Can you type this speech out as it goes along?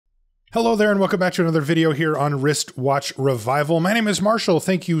Hello there and welcome back to another video here on Wristwatch Revival. My name is Marshall.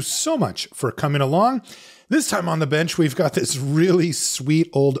 Thank you so much for coming along. This time on the bench, we've got this really sweet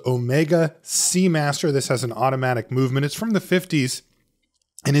old Omega Seamaster. This has an automatic movement. It's from the 50s.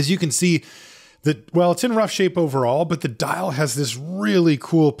 And as you can see, well, it's in rough shape overall, but the dial has this really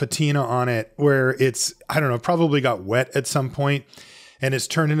cool patina on it where it's, I don't know, probably got wet at some point. And it's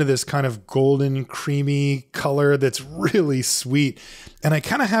turned into this kind of golden, creamy color that's really sweet. And I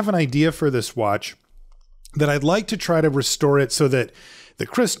kind of have an idea for this watch that I'd like to try to restore it so that the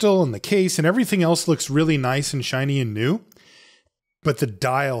crystal and the case and everything else looks really nice and shiny and new. But the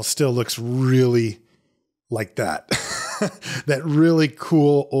dial still looks really like that. That really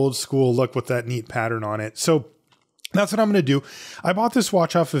cool old school look with that neat pattern on it. So that's what I'm going to do. I bought this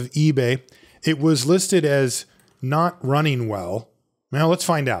watch off of eBay. It was listed as not running well. Now let's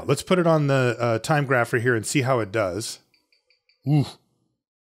find out. Let's put it on the time graph right here and see how it does.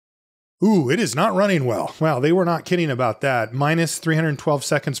 Ooh, it is not running well. Wow, they were not kidding about that. Minus 312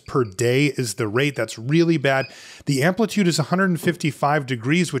 seconds per day is the rate. That's really bad. The amplitude is 155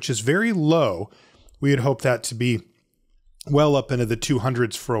 degrees, which is very low. We would hope that to be well up into the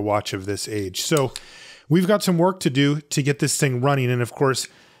 200s for a watch of this age. So we've got some work to do to get this thing running. And of course,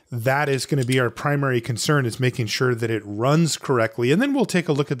 that is going to be our primary concern, is making sure that it runs correctly. And then we'll take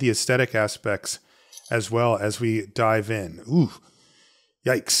a look at the aesthetic aspects as well as we dive in. Ooh,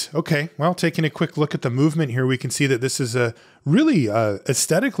 yikes. Okay, well, taking a quick look at the movement here, we can see that this is a really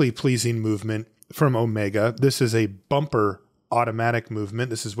aesthetically pleasing movement from Omega. This is a bumper automatic movement.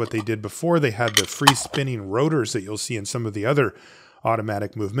 This is what they did before. They had the free spinning rotors that you'll see in some of the other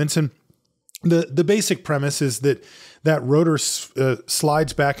automatic movements. And the basic premise is that that rotor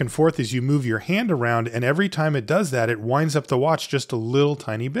slides back and forth as you move your hand around, and every time it does that, it winds up the watch just a little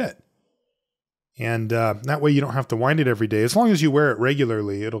tiny bit. And that way you don't have to wind it every day. As long as you wear it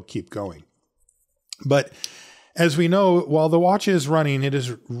regularly, it'll keep going. But as we know, while the watch is running, it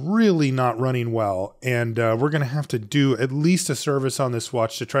is really not running well. And we're going to have to do at least a service on this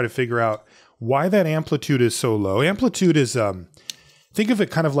watch to try to figure out why that amplitude is so low. Amplitude is... think of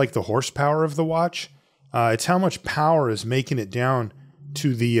it kind of like the horsepower of the watch. It's how much power is making it down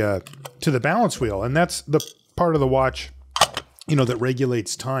to the balance wheel, and that's the part of the watch, you know, that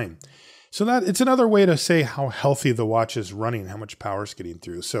regulates time. So that it's another way to say how healthy the watch is running, how much power is getting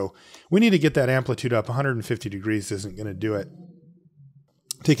through. So we need to get that amplitude up. 150 degrees isn't going to do it.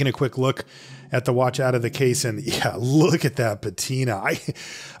 Taking a quick look at the watch out of the case, and yeah, look at that patina.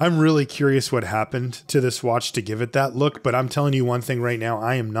 I'm really curious what happened to this watch to give it that look, but I'm telling you one thing right now,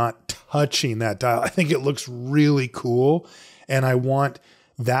 I am not touching that dial. I think it looks really cool, and I want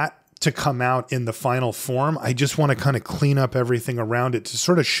that to come out in the final form. I just want to kind of clean up everything around it to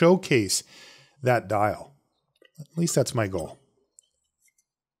sort of showcase that dial. At least that's my goal.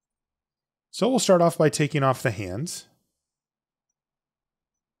 So we'll start off by taking off the hands.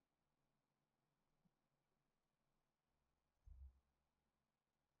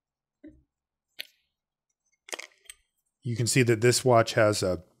 You can see that this watch has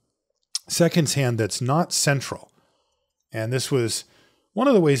a seconds hand that's not central. And this was one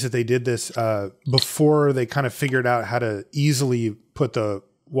of the ways that they did this before they kind of figured out how to easily put the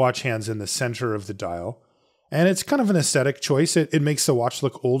watch hands in the center of the dial. And it's kind of an aesthetic choice. It makes the watch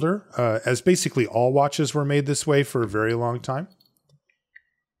look older, as basically all watches were made this way for a very long time.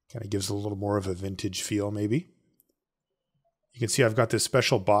 Kind of gives a little more of a vintage feel, maybe. You can see I've got this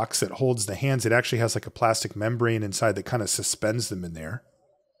special box that holds the hands. It actually has like a plastic membrane inside that kind of suspends them in there,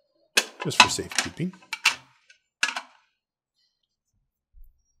 just for safekeeping.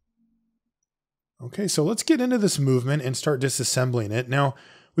 Okay, so let's get into this movement and start disassembling it. Now,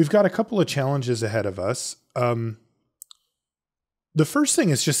 we've got a couple of challenges ahead of us. The first thing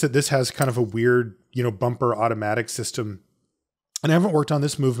is just that this has kind of a weird, you know, bumper automatic system. And I haven't worked on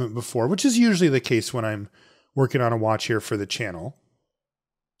this movement before, which is usually the case when I'm working on a watch here for the channel.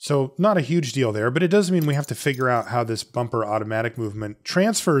 So not a huge deal there, but it does mean we have to figure out how this bumper automatic movement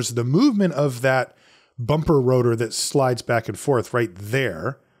transfers the movement of that bumper rotor that slides back and forth right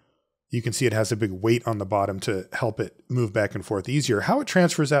there. You can see it has a big weight on the bottom to help it move back and forth easier. How it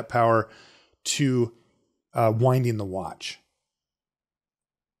transfers that power to winding the watch.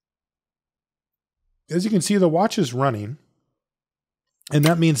 As you can see, the watch is running. And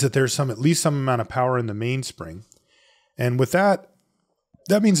that means that there's at least some amount of power in the mainspring. And with that,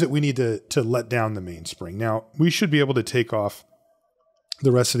 that means that we need to let down the mainspring. Now, we should be able to take off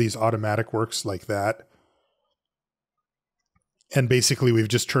the rest of these automatic works like that. And basically, we've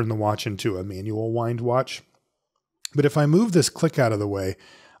just turned the watch into a manual wind watch. But if I move this click out of the way,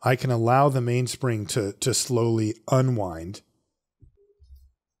 I can allow the mainspring to slowly unwind.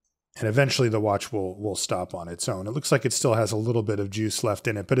 And eventually the watch will stop on its own. It looks like it still has a little bit of juice left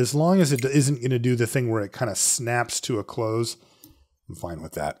in it, but as long as it isn't going to do the thing where it kind of snaps to a close, I'm fine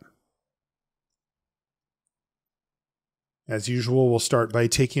with that. As usual, we'll start by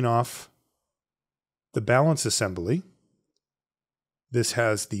taking off the balance assembly. This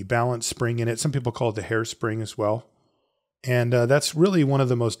has the balance spring in it. Some people call it the hairspring as well. And that's really one of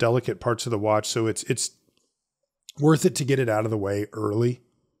the most delicate parts of the watch, so it's worth it to get it out of the way early,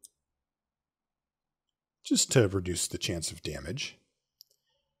 just to reduce the chance of damage.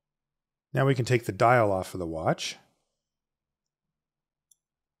 Now we can take the dial off of the watch.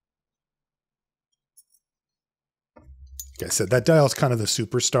 Like I said, that dial is kind of the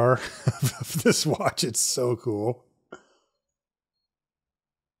superstar of this watch. It's so cool.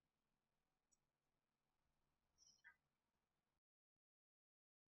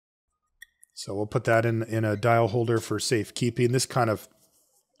 So we'll put that in a dial holder for safekeeping. This kind of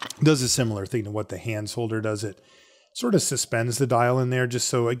does a similar thing to what the hands holder does. It sort of suspends the dial in there just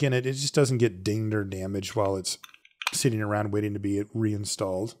so, again, it just doesn't get dinged or damaged while it's sitting around waiting to be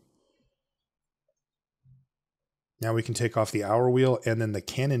reinstalled. Now we can take off the hour wheel and then the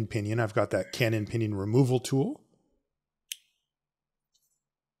cannon pinion. I've got that cannon pinion removal tool.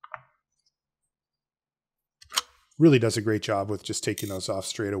 Really does a great job with just taking those off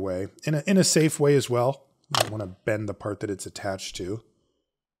straight away. In a safe way as well. You don't want to bend the part that it's attached to.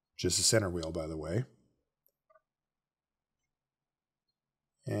 Just the center wheel, by the way.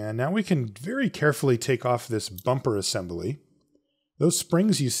 And now we can very carefully take off this bumper assembly. Those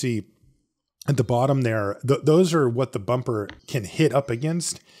springs you see at the bottom there, those are what the bumper can hit up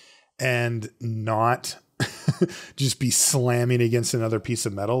against and not just be slamming against another piece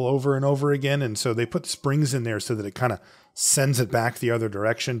of metal over and over again. And so they put springs in there so that it kind of sends it back the other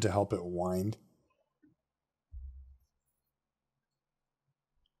direction to help it wind.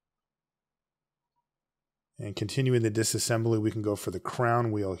 And continuing the disassembly, we can go for the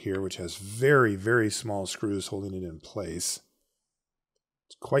crown wheel here, which has very, very small screws holding it in place.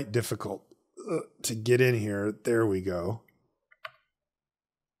 It's quite difficult to get in here. There we go.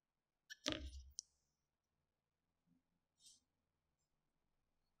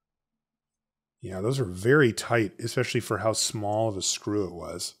 Yeah, those are very tight, especially for how small of a screw it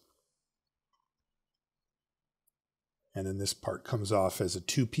was. And then this part comes off as a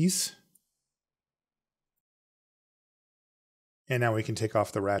two-piece. And now we can take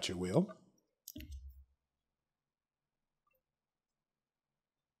off the ratchet wheel.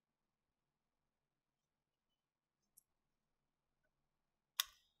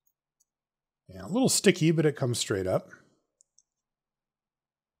 Yeah, a little sticky, but it comes straight up.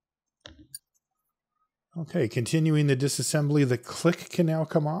 Okay, continuing the disassembly, the click can now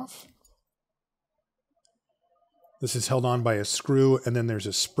come off. This is held on by a screw, and then there's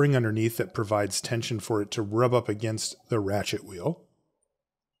a spring underneath that provides tension for it to rub up against the ratchet wheel.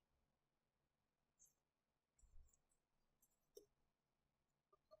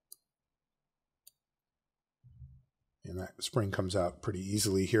 And that spring comes out pretty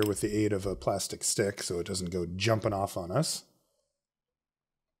easily here with the aid of a plastic stick, so it doesn't go jumping off on us.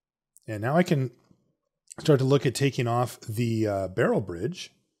 And now I can start to look at taking off the barrel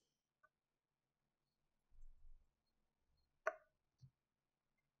bridge.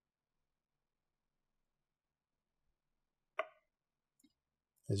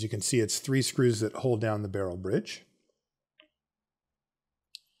 As you can see, it's 3 screws that hold down the barrel bridge.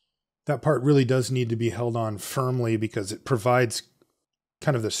 That part really does need to be held on firmly because it provides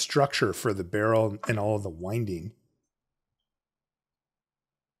kind of the structure for the barrel and all of the winding.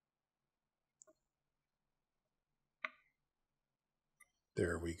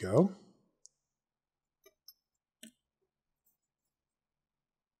 There we go.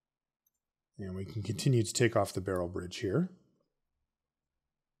 And we can continue to take off the barrel bridge here.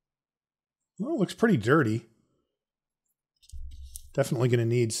 Well, it looks pretty dirty. Definitely going to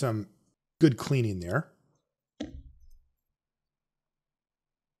need some good cleaning there.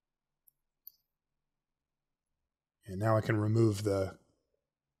 And now I can remove the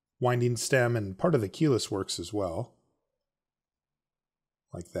winding stem, and part of the keyless works as well.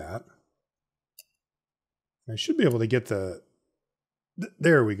 Like that. I should be able to get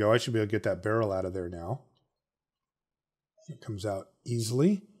there we go. I should be able to get that barrel out of there now. It comes out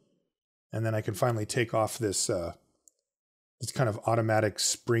easily. And then I can finally take off this this kind of automatic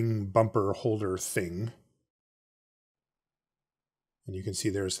spring bumper holder thing. And you can see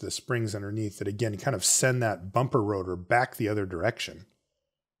there's the springs underneath that, again, kind of send that bumper rotor back the other direction.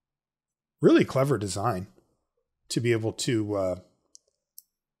 Really clever design to be able to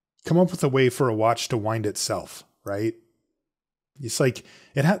come up with a way for a watch to wind itself, right? It's like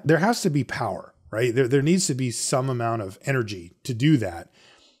there has to be power, right? There needs to be some amount of energy to do that.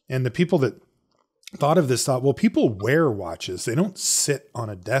 And the people that thought of this thought, well, people wear watches. They don't sit on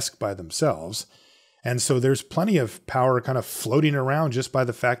a desk by themselves. And so there's plenty of power kind of floating around just by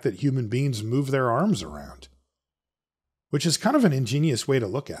the fact that human beings move their arms around, which is kind of an ingenious way to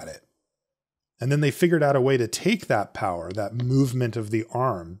look at it. And then they figured out a way to take that power, that movement of the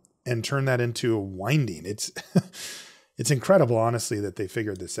arm, and turn that into a winding. It's it's incredible, honestly, that they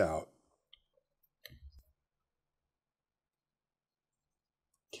figured this out.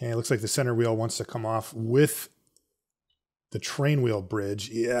 Okay, it looks like the center wheel wants to come off with the train wheel bridge.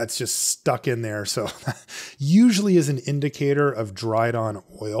 Yeah, it's just stuck in there. So usually is an indicator of dried on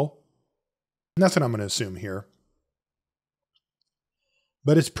oil. And that's what I'm going to assume here.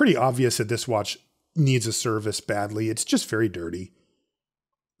 But it's pretty obvious that this watch needs a service badly. It's just very dirty.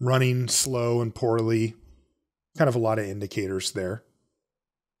 Running slow and poorly. Kind of a lot of indicators there.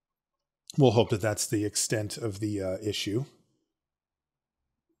 We'll hope that that's the extent of the issue.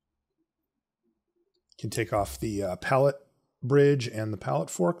 Can take off the pallet bridge and the pallet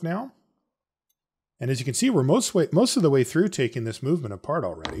fork now. And as you can see, we're most of the way through taking this movement apart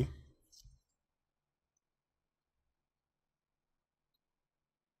already.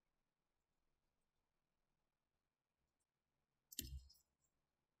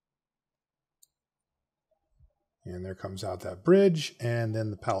 And there comes out that bridge, and then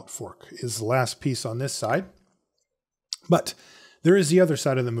the pallet fork is the last piece on this side. But there is the other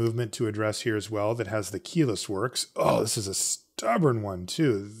side of the movement to address here as well that has the keyless works. Oh, this is a stubborn one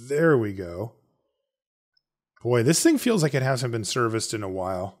too. There we go. Boy, this thing feels like it hasn't been serviced in a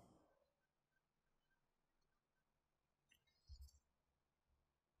while.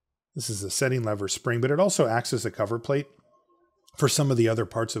 This is the setting lever spring, but it also acts as a cover plate for some of the other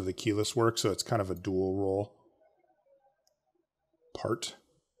parts of the keyless work, so it's kind of a dual role part.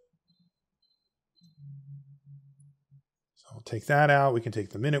 So we'll take that out. We can take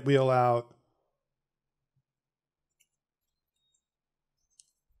the minute wheel out.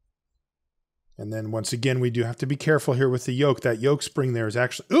 And then once again, we do have to be careful here with the yoke. That yoke spring there is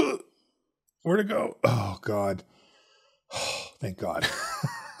actually, where'd it go? Oh God. Oh, thank God.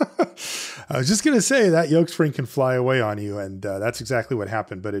 I was just going to say that yoke spring can fly away on you. And that's exactly what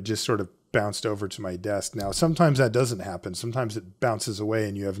happened, but it just sort of bounced over to my desk. Now, sometimes that doesn't happen. Sometimes it bounces away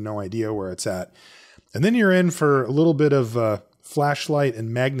and you have no idea where it's at. And then you're in for a little bit of flashlight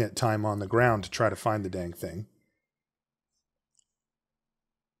and magnet time on the ground to try to find the dang thing.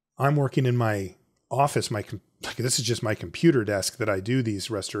 I'm working in my office. This is just my computer desk that I do these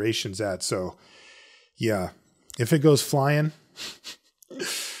restorations at. So yeah, if it goes flying,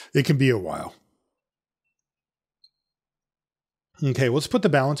 it can be a while. Okay, let's put the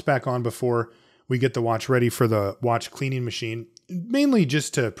balance back on before we get the watch ready for the watch cleaning machine, mainly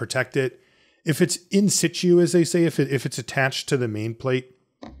just to protect it. If it's in situ, as they say, if it's attached to the main plate,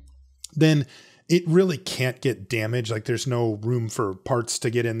 then it really can't get damaged. Like there's no room for parts to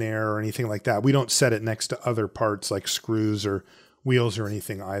get in there or anything like that. We don't set it next to other parts like screws or wheels or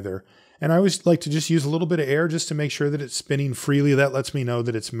anything either. And I always like to just use a little bit of air just to make sure that it's spinning freely. That lets me know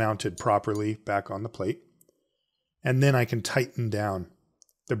that it's mounted properly back on the plate. And then I can tighten down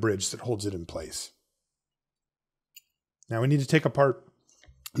the bridge that holds it in place. Now we need to take apart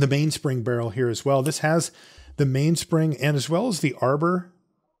the mainspring barrel here as well. This has the mainspring and as well as the arbor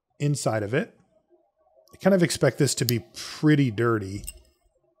inside of it. I kind of expect this to be pretty dirty,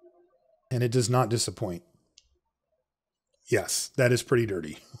 and it does not disappoint. Yes, that is pretty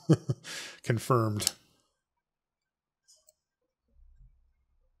dirty. Confirmed.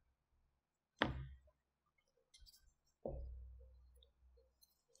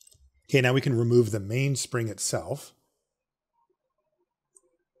 Okay, now we can remove the mainspring itself.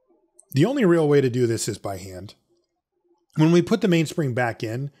 The only real way to do this is by hand. When we put the mainspring back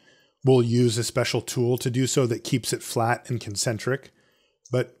in, we'll use a special tool to do so that keeps it flat and concentric.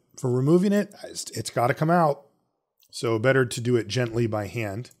 But for removing it, it's got to come out. So better to do it gently by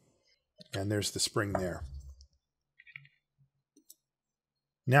hand. And there's the spring there.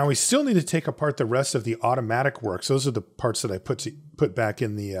 Now we still need to take apart the rest of the automatic works. Those are the parts that I put back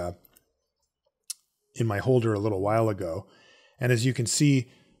in the in my holder a little while ago. And as you can see,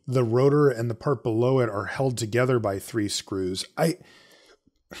 the rotor and the part below it are held together by 3 screws.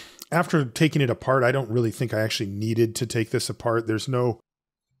 After taking it apart, I don't really think I actually needed to take this apart. There's no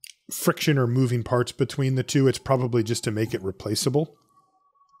friction or moving parts between the two. It's probably just to make it replaceable,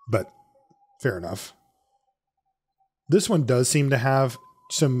 but fair enough. This one does seem to have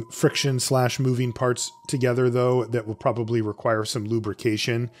some friction / moving parts together though that will probably require some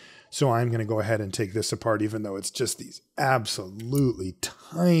lubrication So I'm going to go ahead and take this apart, even though it's just these absolutely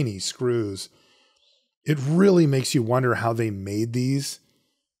tiny screws. It really makes you wonder how they made these,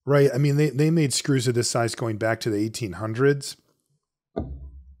 right? I mean, they made screws of this size going back to the 1800s.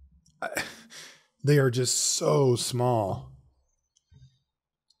 They are just so small.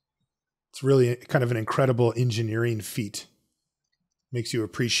 It's really kind of an incredible engineering feat. Makes you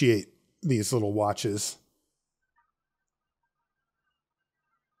appreciate these little watches.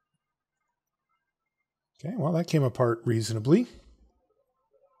 Okay, well, that came apart reasonably.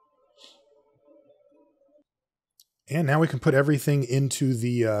 And now we can put everything into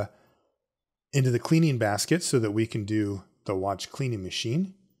the cleaning basket so that we can do the watch cleaning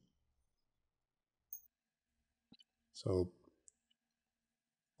machine. So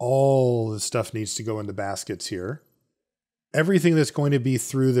all the stuff needs to go into baskets here. Everything that's going to be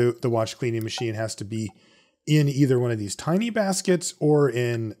through the watch cleaning machine has to be in either one of these tiny baskets or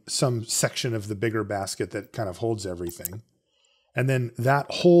in some section of the bigger basket that kind of holds everything. And then that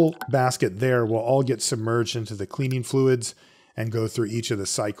whole basket there will all get submerged into the cleaning fluids and go through each of the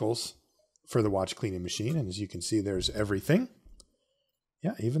cycles for the watch cleaning machine. And as you can see, there's everything.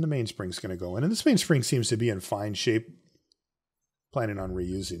 Yeah, even the mainspring's going to go in. And this mainspring seems to be in fine shape. Planning on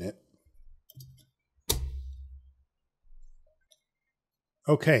reusing it.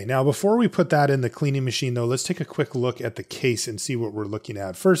 Okay, now before we put that in the cleaning machine, though, let's take a quick look at the case and see what we're looking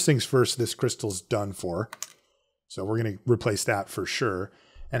at. First things first, this crystal's done for. So we're going to replace that for sure.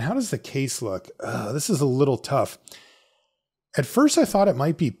 And how does the case look? This is a little tough. At first, I thought it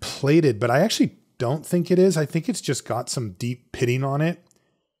might be plated, but I actually don't think it is. I think it's just got some deep pitting on it.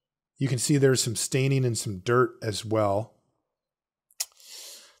 You can see there's some staining and some dirt as well.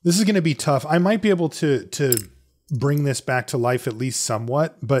 This is going to be tough. I might be able to bring this back to life at least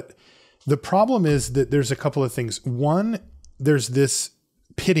somewhat, but the problem is that there's a couple of things. One, there's this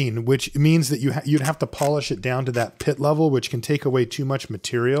pitting, which means that you'd have to polish it down to that pit level, which can take away too much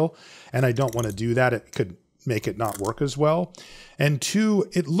material, and I don't want to do that. It could make it not work as well. And two,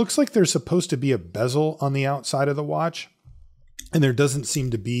 it looks like there's supposed to be a bezel on the outside of the watch, and there doesn't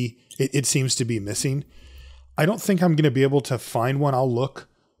seem to be. It seems to be missing. I don't think I'm going to be able to find one. I'll look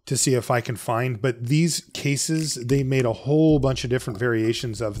to see if I can find, but these cases, they made a whole bunch of different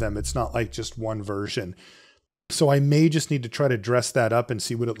variations of them. It's not like just one version. So I may just need to try to dress that up and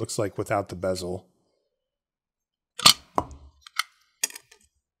see what it looks like without the bezel.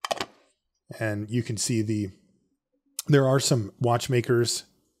 And you can see there are some watchmakers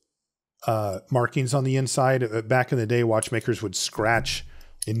markings on the inside. Back in the day, watchmakers would scratch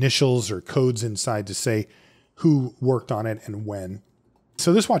initials or codes inside to say who worked on it and when.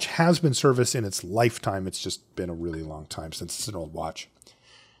 So this watch has been serviced in its lifetime. It's just been a really long time since it's an old watch.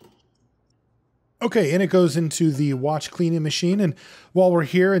 Okay, and it goes into the watch cleaning machine. And while we're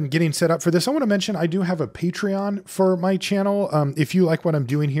here and getting set up for this, I want to mention I do have a Patreon for my channel. If you like what I'm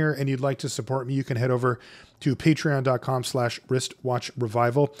doing here and you'd like to support me, you can head over to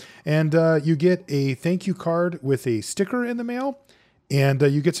patreon.com/wristwatchrevival. And you get a thank you card with a sticker in the mail. And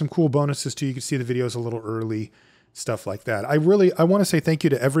you get some cool bonuses too. You can see the videos a little early. Stuff like that. I want to say thank you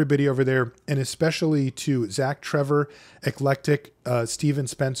to everybody over there, and especially to Zach, Trevor, Eclectic, Steven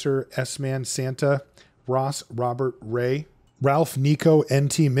Spencer, S-Man, Santa, Ross, Robert, Ray, Ralph, Nico,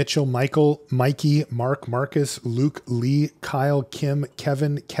 NT, Mitchell, Michael, Mikey, Mark, Marcus, Luke, Lee, Kyle, Kim,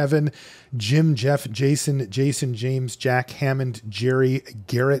 Kevin, Jim, Jeff, Jason, James, Jack, Hammond, Jerry,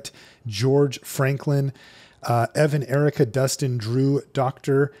 Garrett, George, Franklin, Evan, Erica, Dustin, Drew,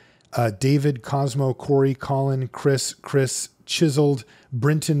 Doctor, David, Cosmo, Corey, Colin, Chris, Chiseled,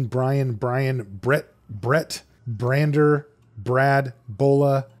 Brenton, Brian, Brett, Brander, Brad,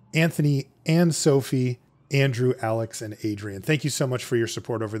 Bola, Anthony, and Sophie, Andrew, Alex, and Adrian. Thank you so much for your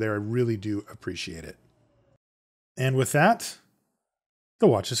support over there. I really do appreciate it. And with that, the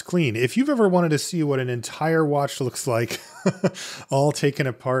watch is clean. If you've ever wanted to see what an entire watch looks like, all taken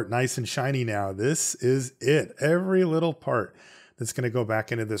apart, nice and shiny now, this is it. Every little part that's going to go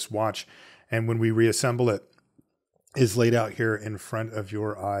back into this watch, and when we reassemble it, is laid out here in front of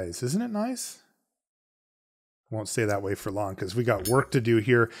your eyes. Isn't it nice? I won't stay that way for long because we got work to do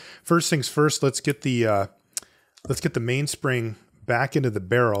here. First things first, let's get the mainspring back into the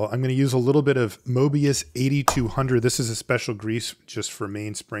barrel. I'm going to use a little bit of Mobius 8200. This is a special grease just for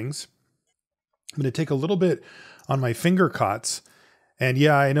mainsprings. I'm going to take a little bit on my finger cots, and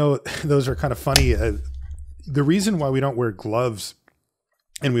yeah, I know those are kind of funny. The reason why we don't wear gloves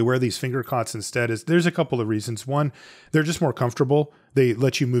and we wear these finger cots instead is there's a couple of reasons. One, they're just more comfortable. They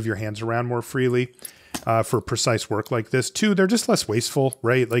let you move your hands around more freely. for precise work like this. 2, they're just less wasteful,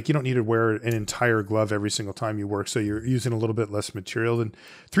 right? Like you don't need to wear an entire glove every single time you work, so you're using a little bit less material. And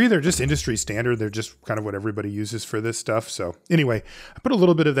 3, they're just industry standard. They're just kind of what everybody uses for this stuff. So anyway, I put a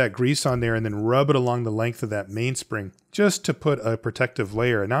little bit of that grease on there and then rub it along the length of that mainspring just to put a protective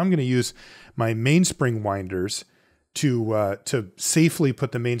layer. And now I'm going to use my mainspring winders to safely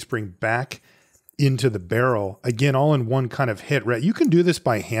put the mainspring back into the barrel, again, all in one kind of hit, right? You can do this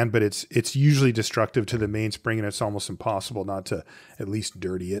by hand, but it's usually destructive to the mainspring and it's almost impossible not to at least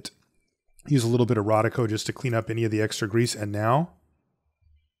dirty it. Use a little bit of Rodico just to clean up any of the extra grease. And now,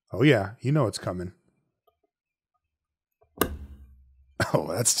 oh yeah, you know it's coming.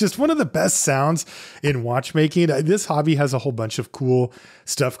 Oh, that's just one of the best sounds in watchmaking. This hobby has a whole bunch of cool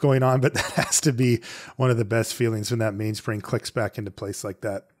stuff going on, but that has to be one of the best feelings when that mainspring clicks back into place like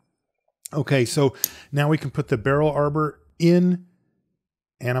that. Okay, so now we can put the barrel arbor in,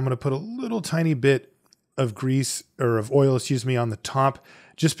 and I'm going to put a little tiny bit of grease or of oil, on the top,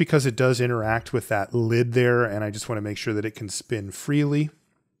 just because it does interact with that lid there, and I just want to make sure that it can spin freely.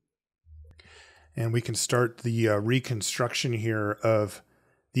 And we can start the reconstruction here of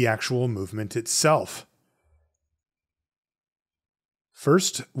the actual movement itself.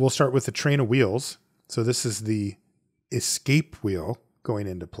 First, we'll start with the train of wheels. So this is the escape wheel going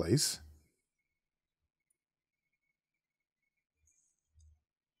into place.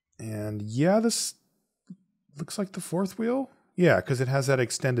 And yeah, this looks like the 4th wheel. Yeah, because it has that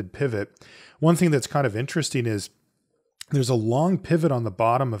extended pivot. One thing that's kind of interesting is there's a long pivot on the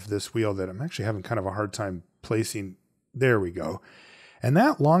bottom of this wheel that I'm actually having kind of a hard time placing. There we go. And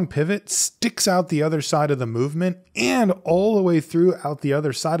that long pivot sticks out the other side of the movement and all the way through out the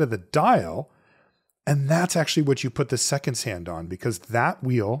other side of the dial. And that's actually what you put the seconds hand on, because that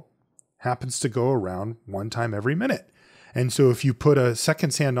wheel happens to go around 1 time every minute. And so if you put a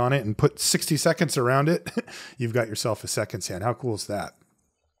seconds hand on it and put 60 seconds around it, you've got yourself a seconds hand. How cool is that?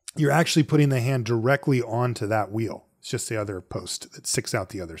 You're actually putting the hand directly onto that wheel. It's just the other post that sticks out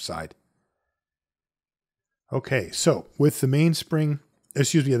the other side. Okay, so with the mainspring,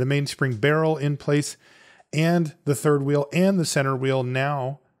 the mainspring barrel in place and the 3rd wheel and the center wheel,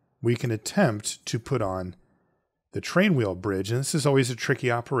 now we can attempt to put on the train wheel bridge. And this is always a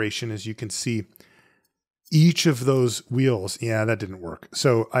tricky operation, as you can see. Each of those wheels, yeah, that didn't work.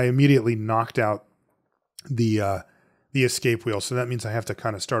 So I immediately knocked out the escape wheel. So that means I have to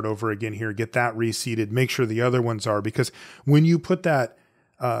kind of start over again here, get that reseated, make sure the other ones are, because when you put that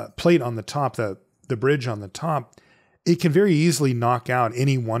plate on the top, the bridge on the top, it can very easily knock out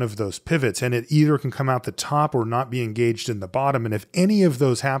any one of those pivots, and it either can come out the top or not be engaged in the bottom. And if any of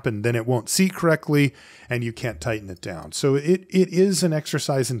those happen, then it won't seat correctly and you can't tighten it down. So it is an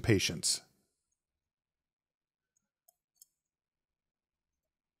exercise in patience.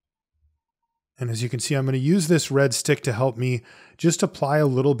 And as you can see, I'm going to use this red stick to help me just apply a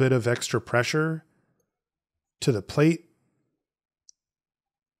little bit of extra pressure to the plate.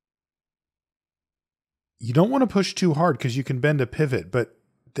 You don't want to push too hard because you can bend a pivot, but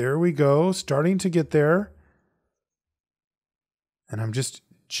there we go, starting to get there. And I'm just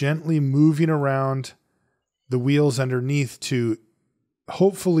gently moving around the wheels underneath to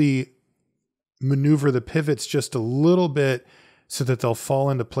hopefully maneuver the pivots just a little bit so that they'll fall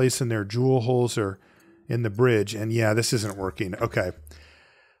into place in their jewel holes or in the bridge. And yeah, this isn't working. Okay.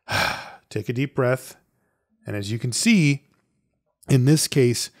 Take a deep breath. And as you can see, in this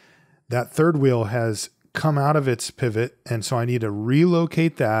case, that 3rd wheel has come out of its pivot. And so I need to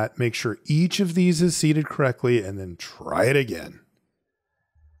relocate that, make sure each of these is seated correctly, and then try it again.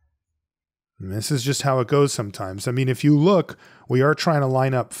 And this is just how it goes sometimes. I mean, if you look, we are trying to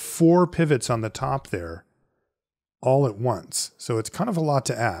line up 4 pivots on the top there all at once. So it's kind of a lot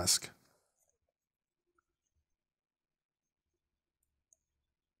to ask.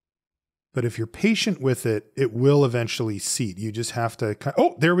 But if you're patient with it, it will eventually seat. You just have to,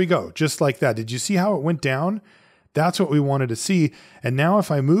 oh, there we go. Just like that. Did you see how it went down? That's what we wanted to see. And now if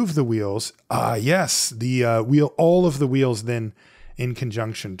I move the wheels, yes, the all of the wheels then in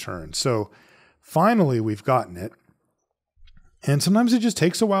conjunction turn. So finally we've gotten it. And sometimes it just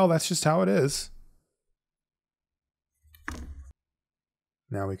takes a while. That's just how it is.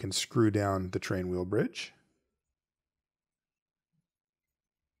 Now we can screw down the train wheel bridge.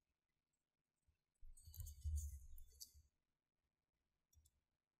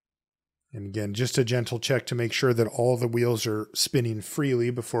 And again, just a gentle check to make sure that all the wheels are spinning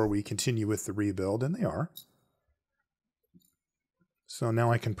freely before we continue with the rebuild, and they are. So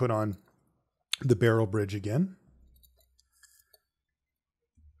now I can put on the barrel bridge again.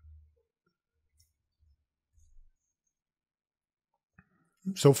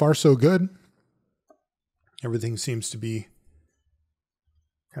 So far, so good. Everything seems to be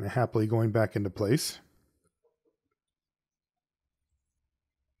kind of happily going back into place.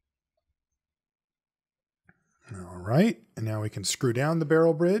 All right, and now we can screw down the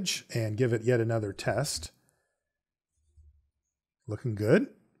barrel bridge and give it yet another test. Looking good.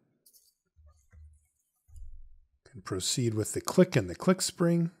 Can proceed with the click and the click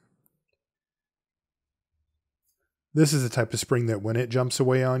spring. This is the type of spring that when it jumps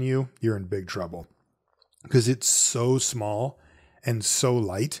away on you, you're in big trouble, because it's so small and so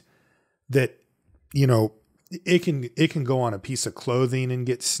light that, you know, it can go on a piece of clothing and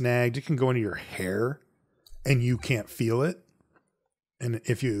get snagged. It can go into your hair and you can't feel it. And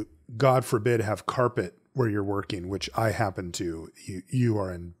if you, God forbid, have carpet where you're working, which I happen to, you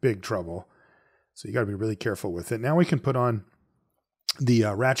are in big trouble. So you got to be really careful with it. Now we can put on the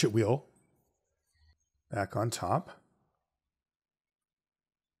ratchet wheel back on top.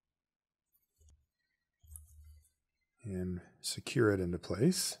 And secure it into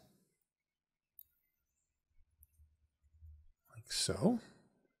place. Like so.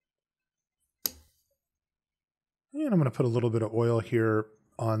 And I'm going to put a little bit of oil here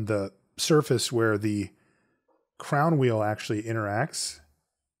on the surface where the crown wheel actually interacts.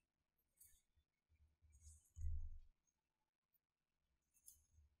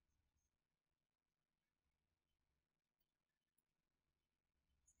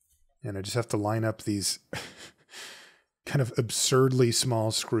 And I just have to line up these kind of absurdly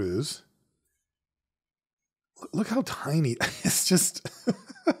small screws. Look how tiny. It's just,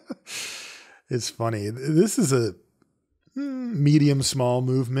 it's funny. This is a medium small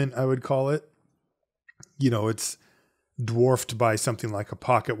movement, I would call it. You know, it's dwarfed by something like a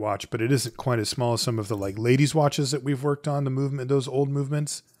pocket watch, but it isn't quite as small as some of the like ladies' watches that we've worked on, the movement, those old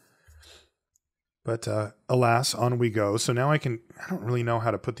movements. But alas, on we go. So now I don't really know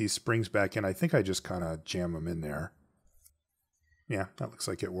how to put these springs back in. I think I just kind of jam them in there. Yeah, that looks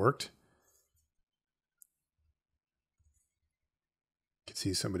like it worked. You can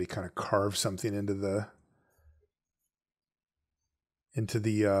see somebody kind of carve something into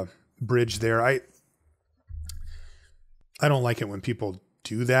the bridge there. I don't like it when people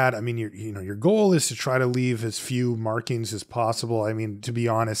do that. I mean, your goal is to try to leave as few markings as possible. I mean, to be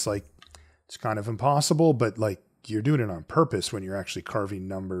honest, like, it's kind of impossible, but like, you're doing it on purpose when you're actually carving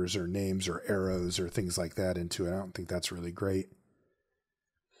numbers or names or arrows or things like that into it. I don't think that's really great.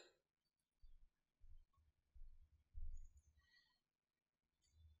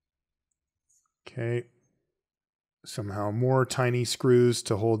 Okay. Somehow more tiny screws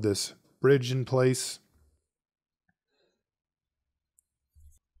to hold this bridge in place.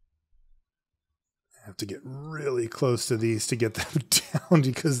 I have to get really close to these to get them down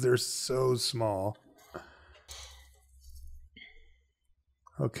because they're so small.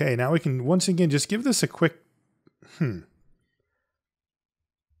 Okay, now we can once again just give this a quick,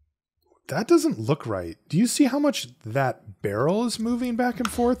 That doesn't look right. Do you see how much that barrel is moving back and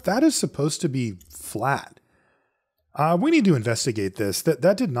forth? That is supposed to be flat. We need to investigate this.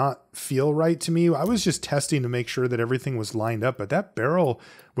 That did not feel right to me. I was just testing to make sure that everything was lined up, but that barrel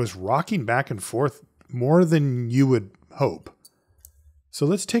was rocking back and forth more than you would hope. So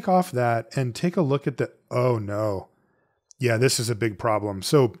let's take off that and take a look at the, oh no. Yeah, this is a big problem.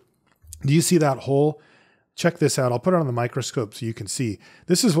 So do you see that hole? Check this out. I'll put it on the microscope so you can see.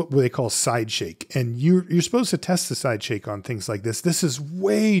 This is what they call side shake. And you're supposed to test the side shake on things like this. This is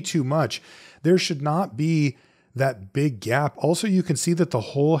way too much. There should not be that big gap. Also, you can see that the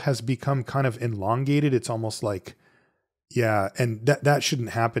hole has become kind of elongated. It's almost like, yeah, and that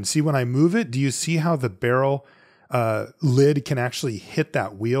shouldn't happen. See, when I move it, do you see how the barrel lid can actually hit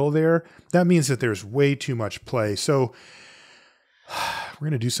that wheel there? That means that there's way too much play. So we're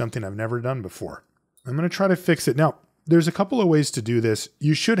going to do something I've never done before. I'm going to try to fix it. Now, there's a couple of ways to do this.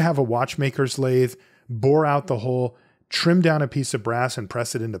 You should have a watchmaker's lathe, bore out the hole, trim down a piece of brass and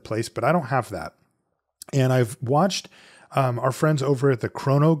press it into place, but I don't have that. And I've watched our friends over at the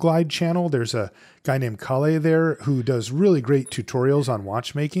Chrono Glide channel. There's a guy named Kale there who does really great tutorials on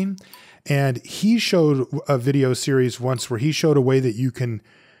watchmaking. And he showed a video series once where he showed a way that you can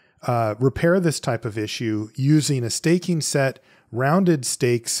repair this type of issue using a staking set, rounded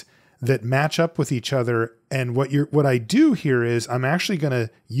stakes that match up with each other. And what I do here is I'm actually going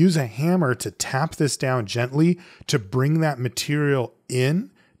to use a hammer to tap this down gently to bring that material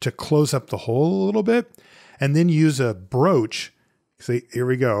in to close up the hole a little bit, and then use a broach. See, here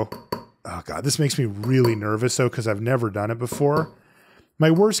we go. Oh God, this makes me really nervous though, because I've never done it before. My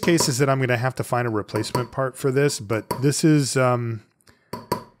worst case is that I'm going to have to find a replacement part for this, but this is, I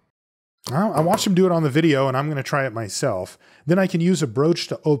watched him do it on the video and I'm going to try it myself. Then I can use a broach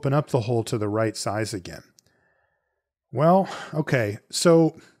to open up the hole to the right size again. Well, okay.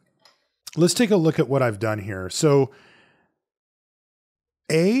 So let's take a look at what I've done here. So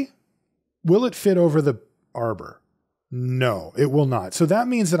will it fit over the arbor? No, it will not. So that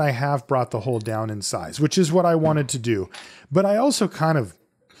means that I have brought the hole down in size, which is what I wanted to do. But I also kind of,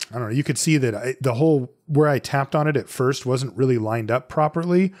 I don't know, you could see that the hole where I tapped on it at first wasn't really lined up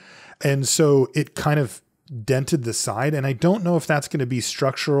properly. And so it kind of dented the side. And I don't know if that's going to be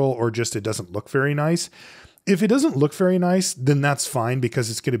structural or just it doesn't look very nice. If it doesn't look very nice, then that's fine because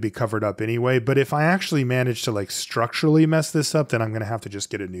it's going to be covered up anyway. But if I actually manage to like structurally mess this up, then I'm going to have to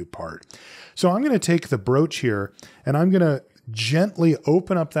just get a new part. So I'm going to take the broach here and I'm going to gently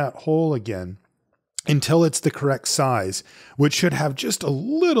open up that hole again until it's the correct size, which should have just a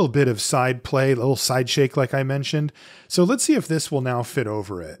little bit of side play, a little side shake like I mentioned. So let's see if this will now fit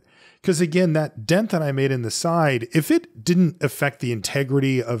over it. Because again, that dent that I made in the side, if it didn't affect the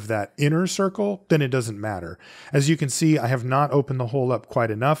integrity of that inner circle, then it doesn't matter. As you can see, I have not opened the hole up quite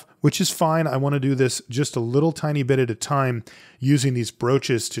enough, which is fine. I want to do this just a little tiny bit at a time using these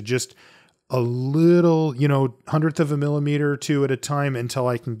broaches to just a little, 100th of a millimeter or two at a time until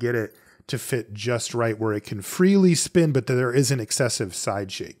I can get it to fit just right where it can freely spin, but there isn't excessive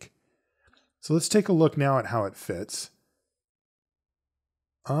side shake. So let's take a look now at how it fits.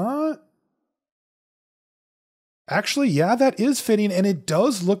 Actually, yeah, that is fitting, and it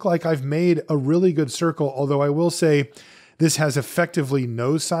does look like I've made a really good circle, although I will say this has effectively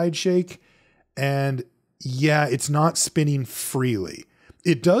no side shake, and yeah, it's not spinning freely.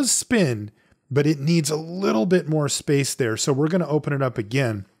 It does spin, but it needs a little bit more space there, so we're going to open it up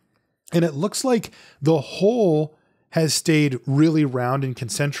again, and it looks like the hole has stayed really round and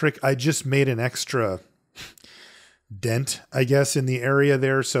concentric. I just made an extra dent, I guess, in the area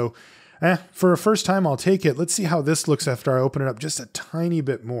there. So for a first time, I'll take it. Let's see how this looks after I open it up just a tiny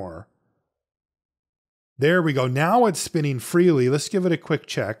bit more. There we go. Now it's spinning freely. Let's give it a quick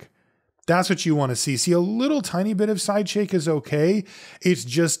check. That's what you want to see. See, a little tiny bit of side shake is okay. It's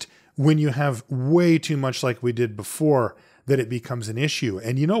just when you have way too much like we did before that it becomes an issue.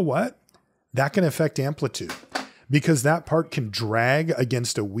 And you know what? That can affect amplitude because that part can drag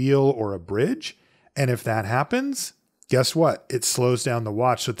against a wheel or a bridge. And if that happens, guess what? It slows down the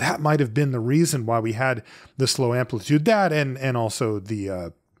watch. So that might have been the reason why we had the slow amplitude. That and also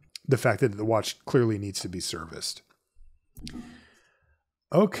the fact that the watch clearly needs to be serviced.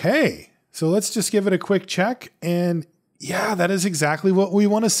 Okay, so let's just give it a quick check. And yeah, that is exactly what we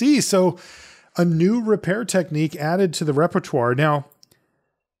want to see. So a new repair technique added to the repertoire. Now,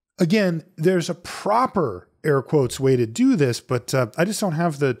 again, there's a proper air quotes way to do this, but I just don't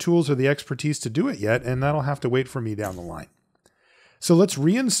have the tools or the expertise to do it yet, and that'll have to wait for me down the line. So let's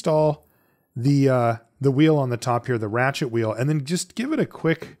reinstall the wheel on the top here, the ratchet wheel, and then just give it a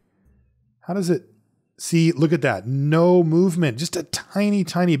quick, how does it, see, look at that, no movement, just a tiny,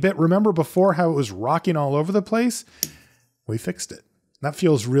 tiny bit. Remember before how it was rocking all over the place? We fixed it. That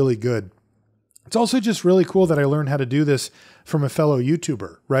feels really good. It's also just really cool that I learned how to do this from a fellow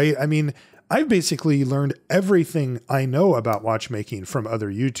YouTuber, right? I mean, I've basically learned everything I know about watchmaking from other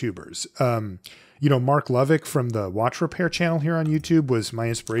YouTubers. Mark Lovick from the Watch Repair channel here on YouTube was my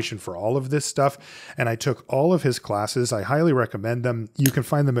inspiration for all of this stuff. And I took all of his classes. I highly recommend them. You can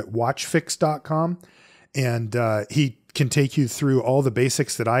find them at watchfix.com. And he can take you through all the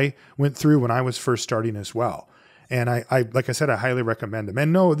basics that I went through when I was first starting as well. And I like I said, I highly recommend them.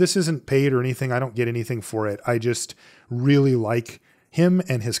 And no, this isn't paid or anything. I don't get anything for it. I just really like him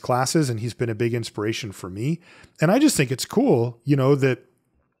and his classes, and he's been a big inspiration for me. And I just think it's cool, that,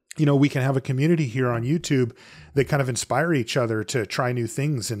 we can have a community here on YouTube that kind of inspire each other to try new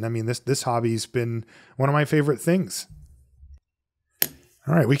things. And I mean, this hobby's been one of my favorite things.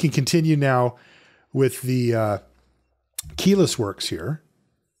 All right, we can continue now with the keyless works here.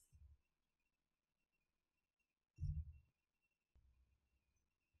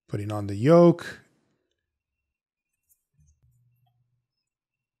 Putting on the yoke.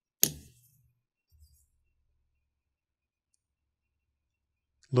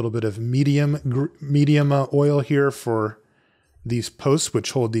 A little bit of medium oil here for these posts,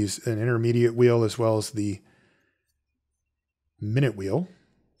 which hold an intermediate wheel as well as the minute wheel.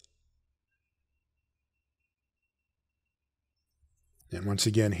 And once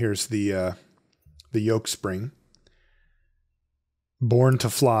again, here's the yoke spring. Born to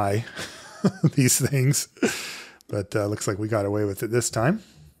fly, these things. But looks like we got away with it this time.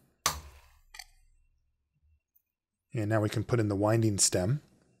 And now we can put in the winding stem.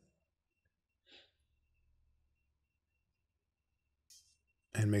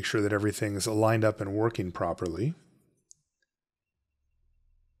 And make sure that everything's lined up and working properly.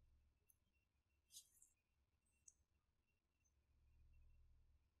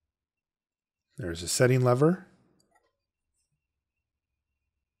 There's a setting lever.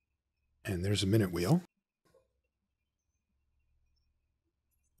 And there's a minute wheel.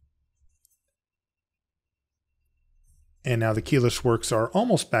 And now the keyless works are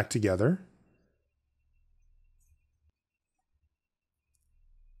almost back together.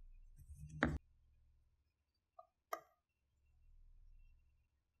 I'm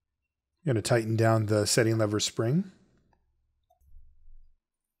going to tighten down the setting lever spring.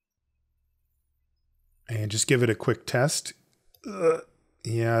 And just give it a quick test.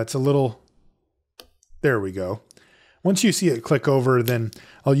 Yeah, it's a little... There we go. Once you see it click over, then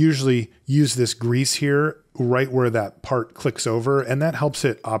I'll usually use this grease here right where that part clicks over, and that helps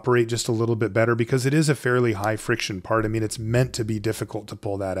it operate just a little bit better because it is a fairly high friction part. I mean, it's meant to be difficult to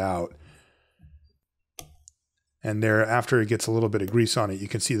pull that out. And there, after it gets a little bit of grease on it, you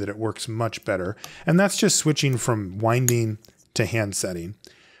can see that it works much better. And that's just switching from winding to hand setting.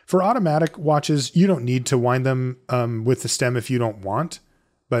 For automatic watches, you don't need to wind them with the stem if you don't want,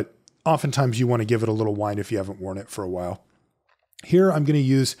 but oftentimes you want to give it a little wind if you haven't worn it for a while. Here, I'm going to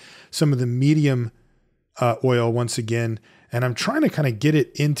use some of the medium oil once again, and I'm trying to kind of get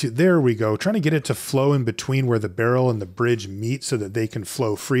it into, there we go, trying to get it to flow in between where the barrel and the bridge meet so that they can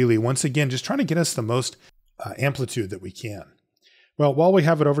flow freely. Once again, just trying to get us the most amplitude that we can. Well, while we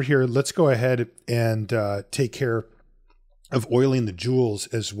have it over here, let's go ahead and take care of oiling the jewels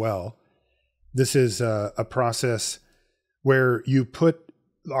as well. This is a process where you put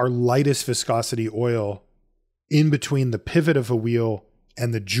our lightest viscosity oil in between the pivot of a wheel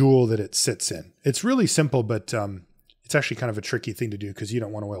and the jewel that it sits in. It's really simple, but it's actually kind of a tricky thing to do because you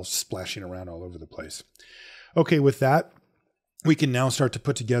don't want oil splashing around all over the place. Okay, with that, we can now start to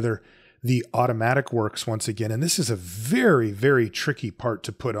put together the automatic works once again. And this is a very, very tricky part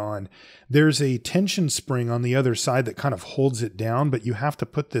to put on. There's a tension spring on the other side that kind of holds it down, but you have to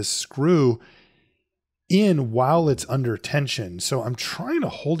put this screw in while it's under tension. So I'm trying to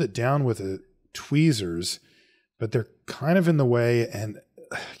hold it down with tweezers, but they're kind of in the way. And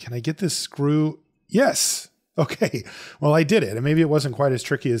can I get this screw? Yes. Okay. Well, I did it. And maybe it wasn't quite as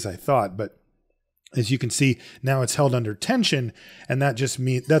tricky as I thought, but as you can see, now it's held under tension. And that just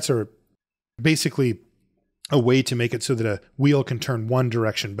means that's basically a way to make it so that a wheel can turn one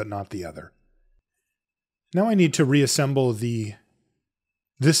direction, but not the other. Now I need to reassemble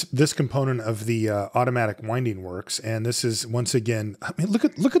this component of the automatic winding works. And this is, once again, I mean,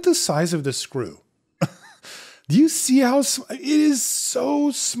 look at the size of this screw. Do you see how it is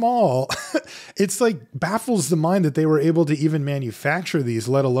so small? It's like baffles the mind that they were able to even manufacture these,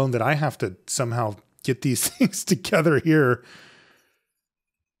 let alone that I have to somehow get these things together here.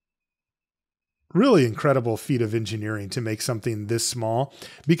 Really incredible feat of engineering to make something this small,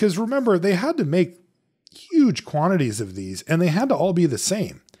 because remember, they had to make huge quantities of these and they had to all be the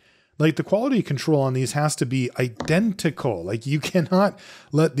same. Like the quality control on these has to be identical. Like you cannot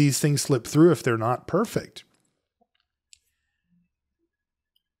let these things slip through if they're not perfect.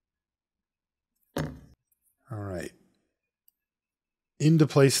 All right. Into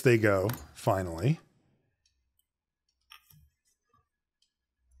place they go, finally.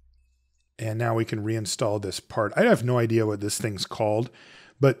 And now we can reinstall this part. I have no idea what this thing's called,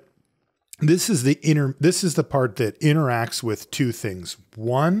 but this is the part that interacts with two things.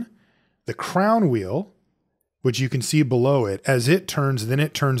 One, the crown wheel, which you can see below it. As it turns, then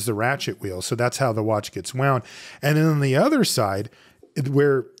it turns the ratchet wheel. So that's how the watch gets wound. And then on the other side,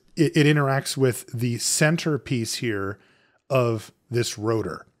 where it interacts with the center piece here of this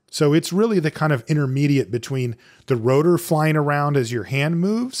rotor. So it's really the kind of intermediate between the rotor flying around as your hand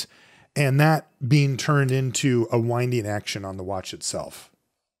moves and that being turned into a winding action on the watch itself.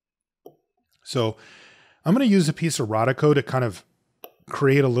 So I'm going to use a piece of Rodico to kind of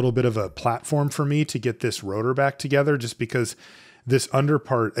create a little bit of a platform for me to get this rotor back together, just because this under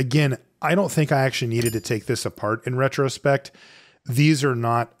part, again, I don't think I actually needed to take this apart in retrospect. These are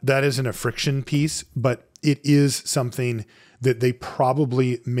not, that isn't a friction piece, but it is something that they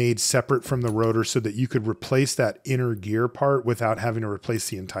probably made separate from the rotor so that you could replace that inner gear part without having to replace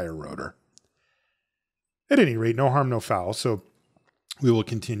the entire rotor. At any rate, no harm, no foul. So we will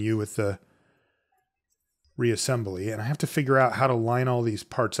continue with the reassembly, and I have to figure out how to line all these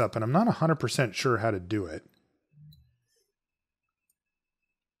parts up, and I'm not 100% sure how to do it.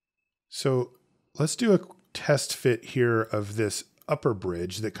 So let's do a test fit here of this upper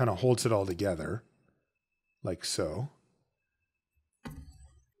bridge that kind of holds it all together, like so.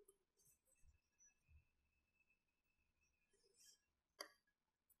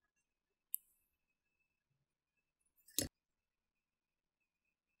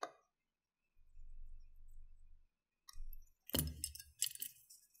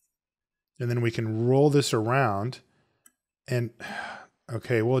 And then we can roll this around and,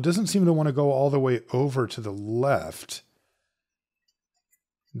 okay, well, it doesn't seem to want to go all the way over to the left.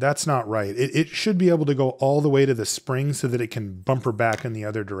 That's not right. It should be able to go all the way to the spring so that it can bumper back in the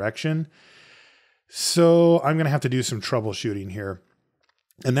other direction. So I'm going to have to do some troubleshooting here.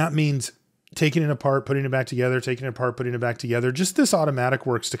 And that means taking it apart, putting it back together, taking it apart, putting it back together. Just this automatic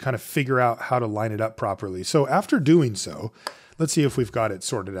works to kind of figure out how to line it up properly. So after doing so, let's see if we've got it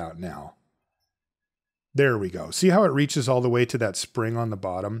sorted out now. There we go. See how it reaches all the way to that spring on the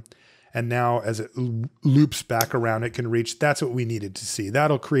bottom? And now as it loops back around, it can reach. That's what we needed to see.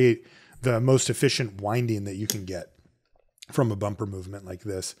 That'll create the most efficient winding that you can get from a bumper movement like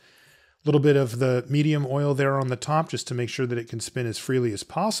this. A little bit of the medium oil there on the top just to make sure that it can spin as freely as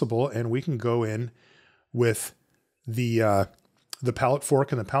possible. And we can go in with the pallet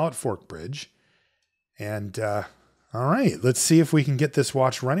fork and the pallet fork bridge. And all right, let's see if we can get this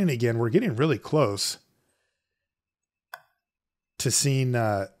watch running again. We're getting really close to seeing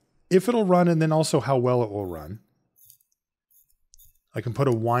if it'll run and then also how well it will run. I can put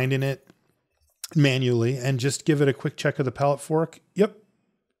a wind in it manually and just give it a quick check of the pallet fork. Yep.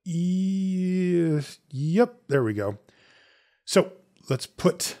 Yep. There we go. So let's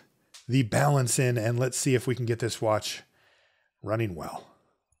put the balance in and let's see if we can get this watch running well.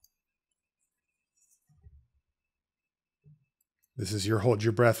 This is your hold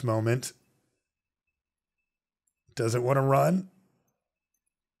your breath moment. Does it want to run?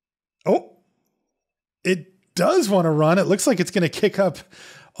 Oh, it does want to run. It looks like it's going to kick up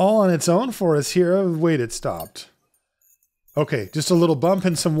all on its own for us here. Oh, wait, it stopped. Okay, just a little bump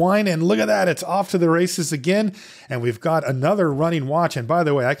and some wine, and look at that. It's off to the races again, and we've got another running watch. And by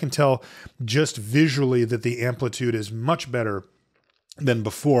the way, I can tell just visually that the amplitude is much better than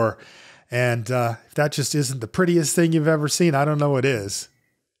before. And if that just isn't the prettiest thing you've ever seen, I don't know what is.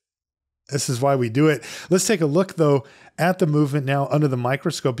 This is why we do it. Let's take a look, though, at the movement now under the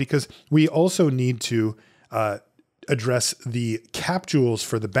microscope, because we also need to address the cap jewels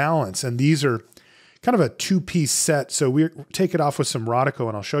for the balance. And these are kind of a two-piece set. So we take it off with some Rodico,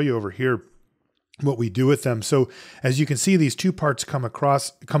 and I'll show you over here what we do with them. So as you can see, these two parts come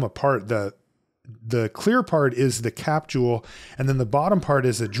apart. The clear part is the cap jewel, and then the bottom part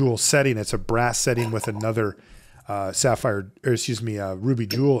is a jewel setting. It's a brass setting with another ruby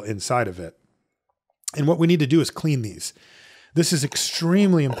jewel inside of it. And what we need to do is clean these. This is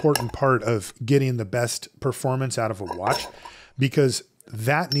extremely important part of getting the best performance out of a watch, because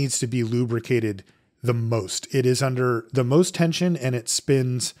that needs to be lubricated the most. It is under the most tension, and it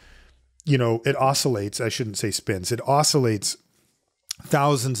spins, it oscillates. I shouldn't say spins. It oscillates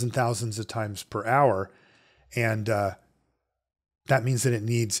thousands and thousands of times per hour. And that means that it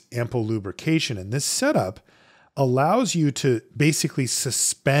needs ample lubrication. And this setup allows you to basically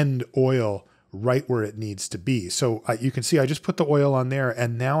suspend oil right where it needs to be. So you can see I just put the oil on there,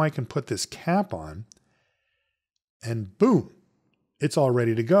 and now I can put this cap on, and boom, it's all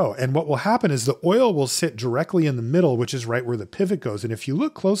ready to go. And what will happen is the oil will sit directly in the middle, which is right where the pivot goes. And if you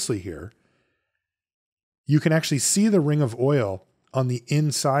look closely here, you can actually see the ring of oil on the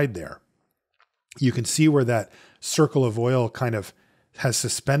inside there. You can see where that circle of oil kind of has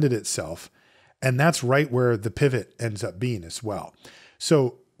suspended itself. And that's right where the pivot ends up being as well.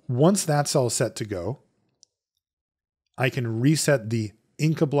 So once that's all set to go, I can reset the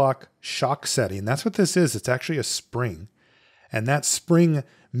Inca Block shock setting. That's what this is. It's actually a spring. And that spring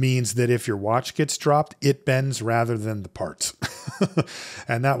means that if your watch gets dropped, it bends rather than the parts.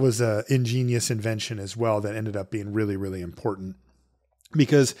 And that was an ingenious invention as well that ended up being really, really important,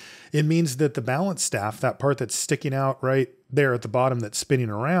 because it means that the balance staff, that part that's sticking out right there at the bottom that's spinning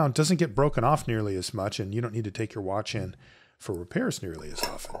around, doesn't get broken off nearly as much, and you don't need to take your watch in for repairs nearly as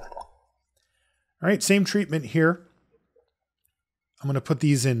often. All right, same treatment here. I'm going to put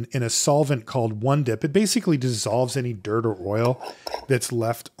these in a solvent called One Dip. It basically dissolves any dirt or oil that's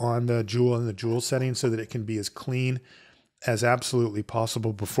left on the jewel and the jewel setting so that it can be as clean as absolutely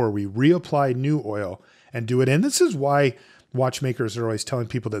possible before we reapply new oil and do it. And this is why watchmakers are always telling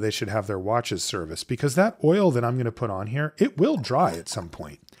people that they should have their watches serviced, because that oil that I'm going to put on here, it will dry at some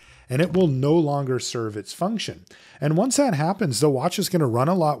point and it will no longer serve its function. And once that happens, the watch is going to run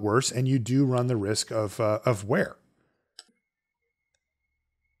a lot worse, and you do run the risk of wear.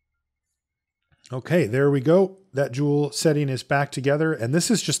 Okay, there we go. That jewel setting is back together. And this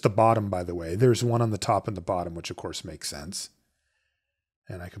is just the bottom, by the way. There's one on the top and the bottom, which of course makes sense.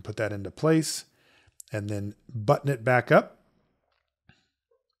 And I can put that into place and then button it back up.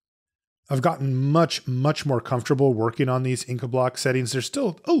 I've gotten much more comfortable working on these Inca block settings. They're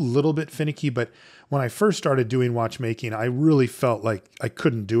still a little bit finicky, but when I first started doing watchmaking, I really felt like I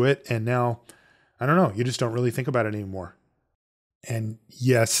couldn't do it. And now, I don't know, you just don't really think about it anymore. And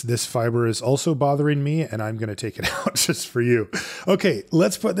yes, this fiber is also bothering me, and I'm going to take it out just for you. Okay,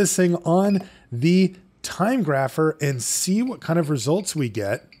 let's put this thing on the time grapher and see what kind of results we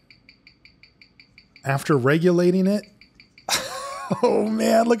get after regulating it. Oh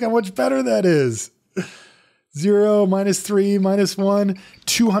man, look how much better that is. 0, -3, -1,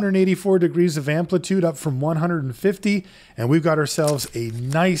 284 degrees of amplitude up from 150. And we've got ourselves a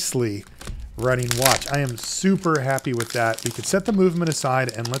nicely running watch. I am super happy with that. We could set the movement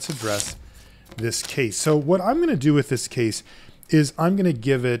aside and let's address this case. So what I'm going to do with this case is I'm going to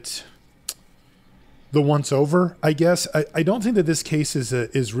give it the once over, I guess. I don't think that this case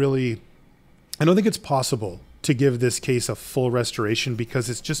is really, I don't think it's possible to give this case a full restoration because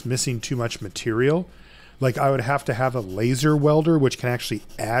it's just missing too much material. Like I would have to have a laser welder, which can actually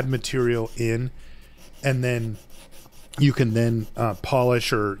add material in, and then you can then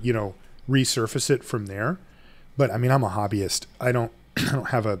polish or, you know, resurface it from there. But I mean, I'm a hobbyist. I don't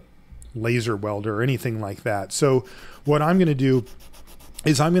have a laser welder or anything like that. So what I'm going to do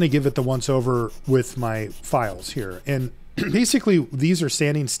is I'm going to give it the once over with my files here. And basically these are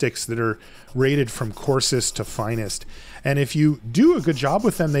sanding sticks that are rated from coarsest to finest. And if you do a good job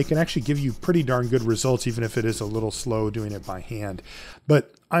with them, they can actually give you pretty darn good results, even if it is a little slow doing it by hand.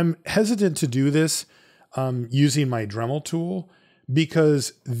 But I'm hesitant to do this using my Dremel tool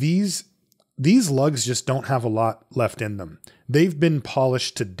because these lugs just don't have a lot left in them. They've been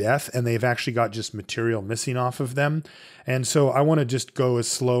polished to death and they've actually got just material missing off of them. And so I want to just go as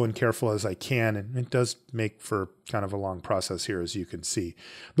slow and careful as I can. And it does make for kind of a long process here, as you can see.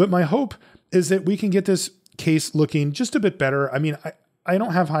 But my hope is that we can get this case looking just a bit better. I mean, I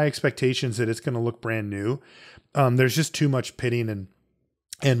don't have high expectations that it's going to look brand new. There's just too much pitting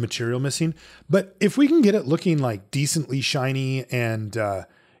and material missing. But if we can get it looking like decently shiny and,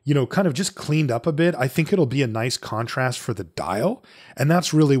 you know, kind of just cleaned up a bit, I think it'll be a nice contrast for the dial. And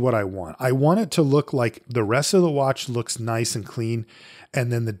that's really what I want. I want it to look like the rest of the watch looks nice and clean.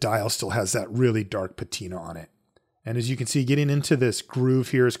 And then the dial still has that really dark patina on it. And as you can see, getting into this groove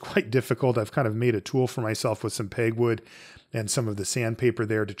here is quite difficult. I've kind of made a tool for myself with some pegwood and some of the sandpaper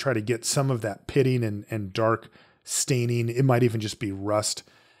there to try to get some of that pitting and dark staining. It might even just be rust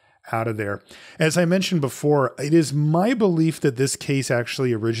out of there. As I mentioned before, it is my belief that this case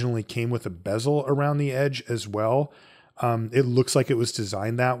actually originally came with a bezel around the edge as well. It looks like it was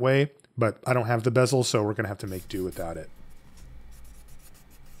designed that way, but I don't have the bezel, so we're going to have to make do without it.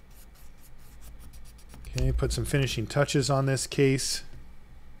 Okay, put some finishing touches on this case.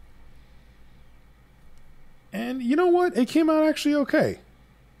 And you know what? It came out actually okay.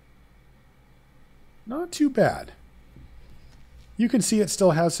 Not too bad. You can see it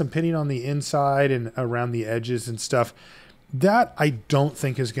still has some pitting on the inside and around the edges and stuff. That I don't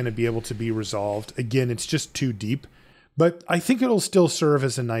think is going to be able to be resolved. Again, it's just too deep, but I think it'll still serve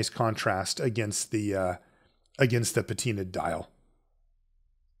as a nice contrast against the patina dial.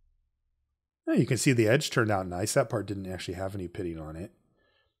 Now you can see the edge turned out nice. That part didn't actually have any pitting on it.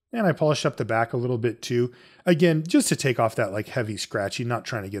 And I polished up the back a little bit too. Again, just to take off that like heavy scratchy, not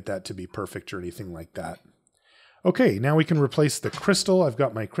trying to get that to be perfect or anything like that. Okay, now we can replace the crystal. I've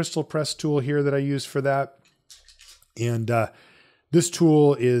got my crystal press tool here that I use for that. And this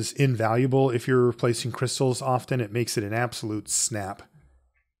tool is invaluable if you're replacing crystals often. It makes it an absolute snap.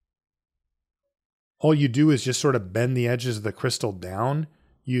 All you do is just sort of bend the edges of the crystal down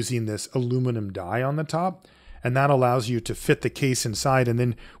using this aluminum die on the top. And that allows you to fit the case inside. And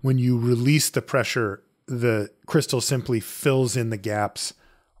then when you release the pressure, the crystal simply fills in the gaps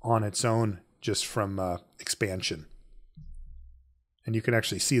on its own just from expansion. And you can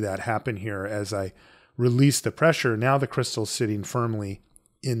actually see that happen here as I release the pressure. Now the crystal's sitting firmly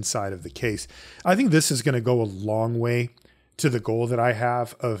inside of the case. I think this is going to go a long way to the goal that I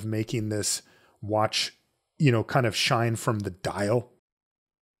have of making this watch, you know, kind of shine from the dial.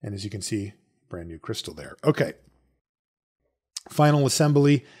 And as you can see, brand new crystal there. Okay. Final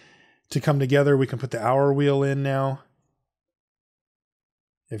assembly to come together. We can put the hour wheel in now.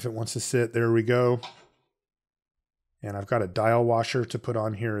 If it wants to sit, there we go. And I've got a dial washer to put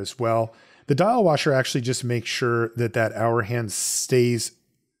on here as well. The dial washer actually just makes sure that that hour hand stays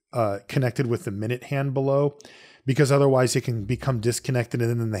connected with the minute hand below, because otherwise it can become disconnected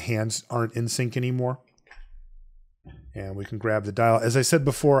and then the hands aren't in sync anymore. And we can grab the dial. As I said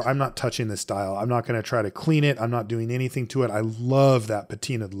before, I'm not touching this dial. I'm not going to try to clean it. I'm not doing anything to it. I love that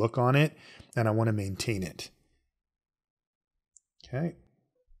patinaed look on it, and I want to maintain it. Okay.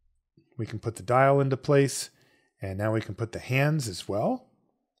 We can put the dial into place, and now we can put the hands as well.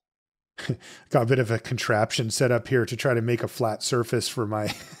 Got a bit of a contraption set up here to try to make a flat surface for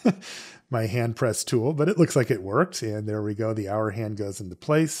my my hand press tool, but it looks like it worked. And there we go. The hour hand goes into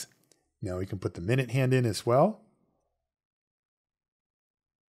place. Now we can put the minute hand in as well.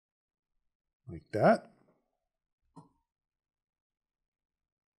 Like that.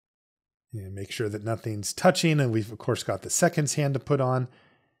 And make sure that nothing's touching. And we've, of course, got the seconds hand to put on.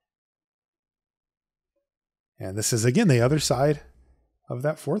 And this is, again, the other side of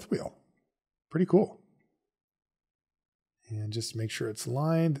that fourth wheel. Pretty cool. And just make sure it's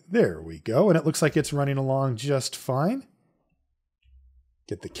lined. There we go. And it looks like it's running along just fine.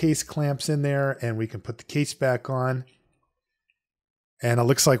 Get the case clamps in there, and we can put the case back on. And it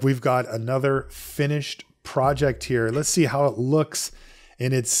looks like we've got another finished project here. Let's see how it looks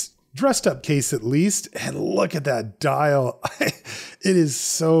in its dressed up case at least. And look at that dial. It is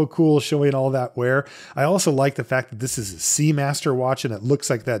so cool showing all that wear. I also like the fact that this is a Seamaster watch, and it looks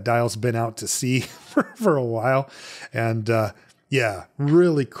like that dial's been out to sea for a while. And yeah,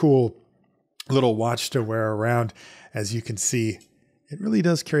 really cool little watch to wear around. As you can see, it really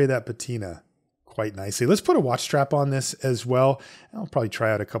does carry that patina quite nicely. Let's put a watch strap on this as well. I'll probably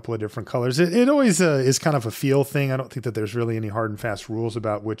try out a couple of different colors. It always is kind of a feel thing. I don't think that there's really any hard and fast rules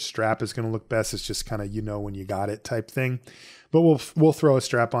about which strap is going to look best. It's just kind of, you know, when you got it type thing. But we'll throw a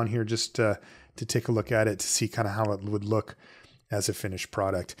strap on here just to take a look at it to see kind of how it would look as a finished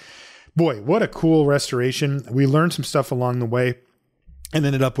product. Boy, what a cool restoration. We learned some stuff along the way and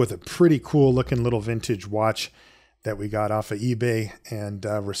ended up with a pretty cool looking little vintage watch that we got off of eBay and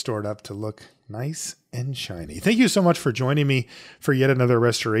restored up to look nice and shiny. Thank you so much for joining me for yet another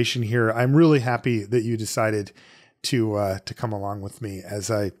restoration here. I'm really happy that you decided to come along with me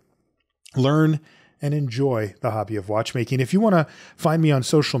as I learn and enjoy the hobby of watchmaking. If you want to find me on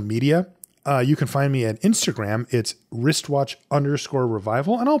social media, you can find me at Instagram. It's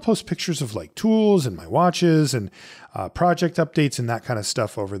wristwatch_revival. And I'll post pictures of like tools and my watches and project updates and that kind of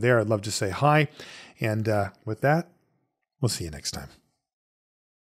stuff over there. I'd love to say hi. And with that, we'll see you next time.